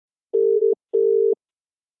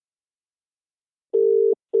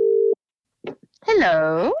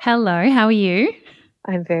Hello. Hello, how are you?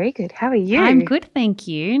 I'm very good. How are you? I'm good, thank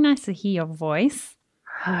you. Nice to hear your voice.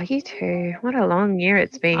 Oh, you too. What a long year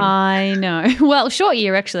it's been. I know. Well, short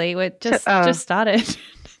year actually. We're just started.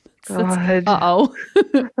 God. Uh-oh.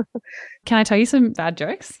 Can I tell you some bad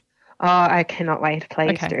jokes? Oh, I cannot wait.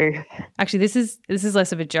 Please do. Actually, this is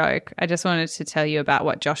less of a joke. I just wanted to tell you about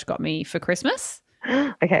what Josh got me for Christmas.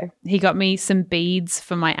 Okay. He got me some beads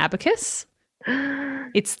for my abacus.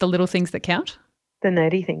 It's the little things that count. The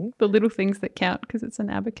nerdy thing. The little things that count because it's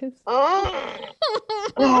an abacus. Oh.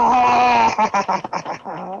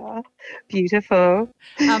 Beautiful.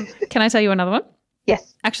 Can I tell you another one?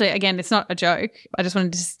 Yes. Actually, again, it's not a joke. I just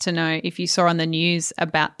wanted to know if you saw on the news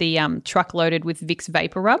about the truck loaded with Vicks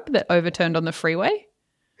Vapor Rub that overturned on the freeway.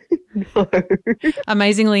 No.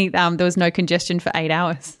 Amazingly, there was no congestion for 8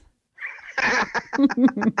 hours. Yeah,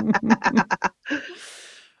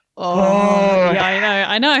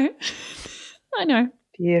 I know.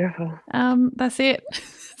 Beautiful. That's it.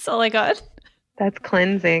 That's all I got. That's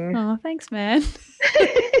cleansing. Oh, thanks, man.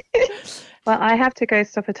 Well, I have to go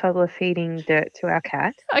stop a toddler feeding dirt to our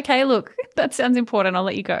cat. Okay, look, that sounds important. I'll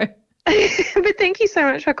let you go. But thank you so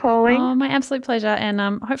much for calling. Oh, my absolute pleasure. And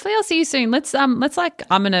hopefully I'll see you soon. Let's I'm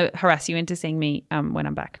gonna harass you into seeing me when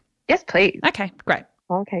I'm back. Yes, please. Okay, great.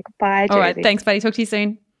 Okay, goodbye, Josie. All right, thanks, buddy. Talk to you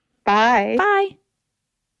soon. Bye. Bye.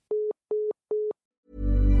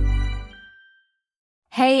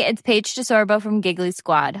 Hey, it's Paige DeSorbo from Giggly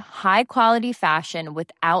Squad. High quality fashion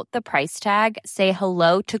without the price tag. Say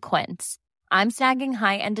hello to Quince. I'm snagging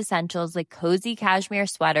high-end essentials like cozy cashmere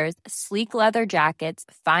sweaters, sleek leather jackets,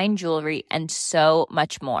 fine jewelry, and so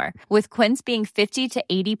much more. With Quince being 50 to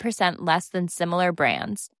 80% less than similar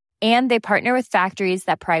brands. And they partner with factories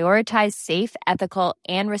that prioritize safe, ethical,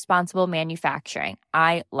 and responsible manufacturing.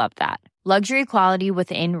 I love that. Luxury quality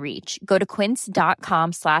within reach. Go to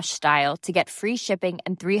quince.com/style to get free shipping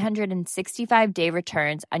and 365-day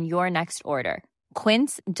returns on your next order.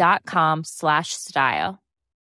 Quince.com/style.